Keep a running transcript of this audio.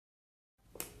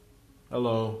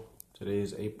Hello, today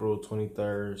is April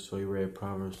 23rd, so we read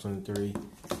Proverbs 23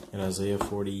 and Isaiah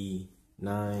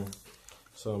 49.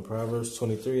 So in Proverbs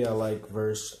 23, I like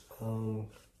verse, where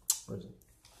is it?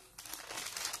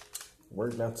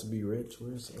 Work not to be rich.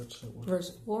 Where's that?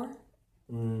 Verse 4?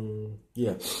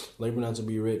 Yeah. Labor not to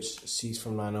be rich, cease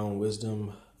from thine own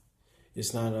wisdom.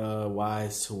 It's not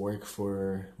wise to work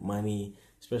for money,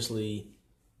 especially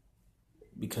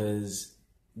because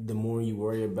the more you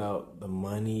worry about the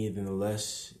money, then the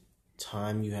less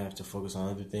time you have to focus on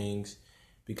other things,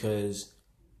 because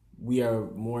we are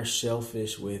more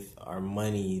selfish with our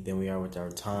money than we are with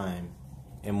our time.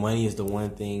 And money is the one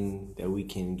thing that we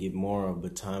can get more of,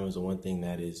 but time is the one thing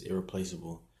that is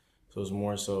irreplaceable. So it's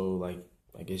more so like,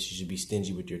 I guess you should be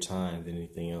stingy with your time than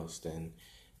anything else, than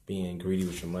being greedy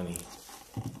with your money.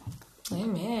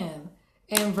 Amen.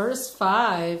 And verse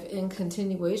 5, in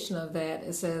continuation of that,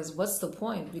 it says, what's the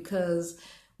point? Because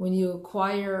when you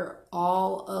acquire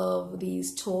all of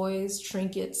these toys,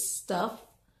 trinkets, stuff,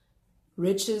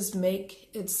 riches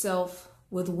make itself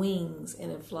with wings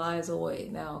and it flies away.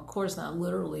 Now, of course, not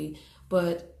literally,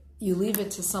 but you leave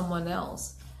it to someone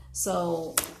else.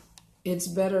 So it's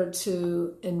better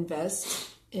to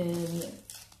invest in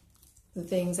the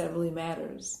things that really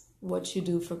matters. What you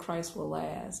do for Christ will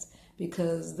last,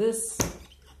 because this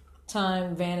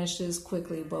time vanishes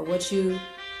quickly, but what you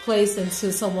place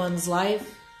into someone's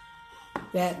life,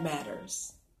 that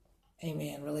matters.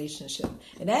 Amen. Relationship.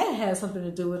 And that has something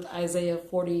to do with Isaiah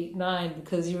 49,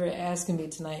 because you were asking me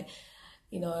tonight,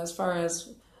 as far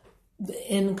as the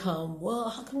income, well,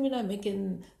 how come you're not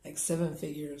making like 7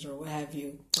 figures or what have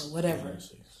you, or whatever?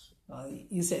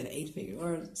 You said 8 figures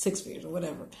or 6 figures or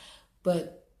whatever.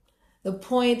 But the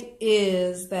point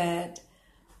is that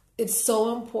it's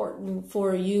so important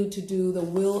for you to do the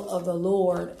will of the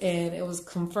Lord. And it was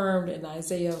confirmed in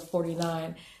Isaiah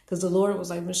 49, because the Lord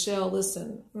was like, Michelle,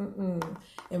 listen,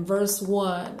 in verse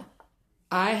 1,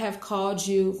 I have called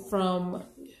you from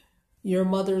your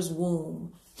mother's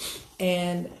womb,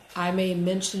 and I made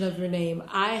mention of your name.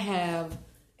 I have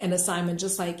an assignment,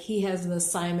 just like he has an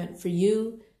assignment for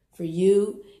you. For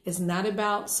you, it's not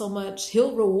about so much,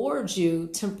 he'll reward you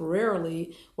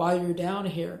temporarily while you're down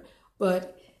here,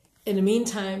 but in the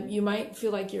meantime, you might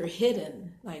feel like you're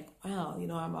hidden, like, wow,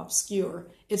 I'm obscure.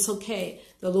 It's okay.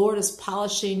 The Lord is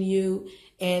polishing you,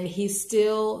 and he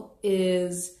still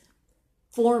is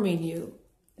forming you.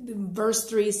 Verse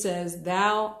 3 says,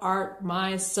 thou art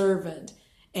my servant,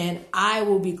 and I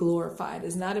will be glorified.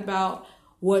 It's not about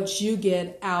what you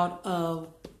get out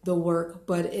of the work,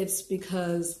 but it's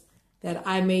because that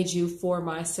I made you for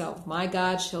myself. My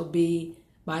God shall be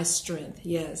my strength.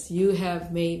 Yes, you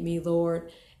have made me,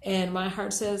 Lord. And my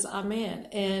heart says, amen.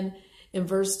 And in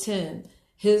verse 10,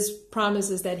 his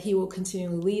promise is that he will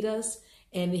continually lead us,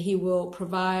 and he will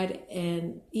provide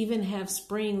and even have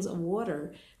springs of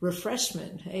water,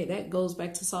 refreshment. Hey, that goes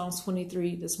back to Psalms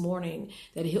 23 this morning,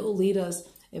 that he'll lead us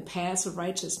in paths of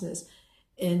righteousness,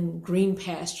 in green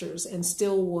pastures and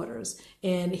still waters.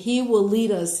 And he will lead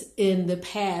us in the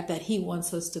path that he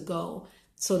wants us to go,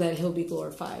 so that he'll be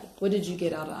glorified. What did you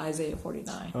get out of Isaiah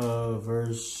 49? I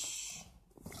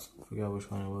forgot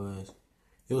which one it was.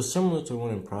 It was similar to one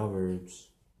in Proverbs.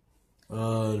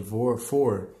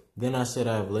 4. Then I said,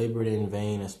 I have labored in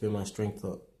vain. I spent my strength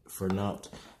for naught.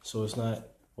 So it's not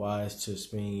wise to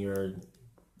spend your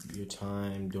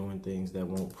time doing things that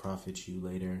won't profit you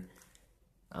later.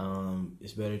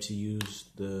 It's better to use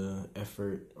the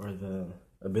effort or the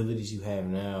abilities you have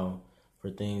now for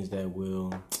things that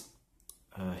will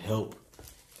help,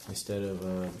 instead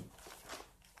of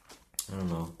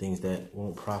things that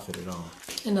won't profit at all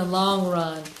in the long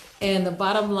run. And the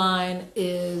bottom line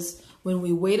is, when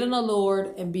we wait on the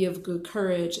Lord and be of good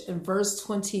courage, in verse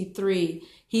 23,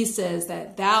 he says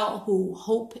that thou who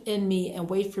hope in me and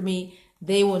wait for me,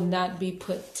 they will not be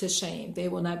put to shame. They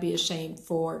will not be ashamed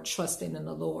for trusting in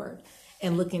the Lord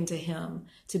and looking to him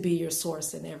to be your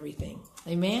source in everything.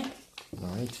 Amen. All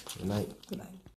right. Good night. Good night.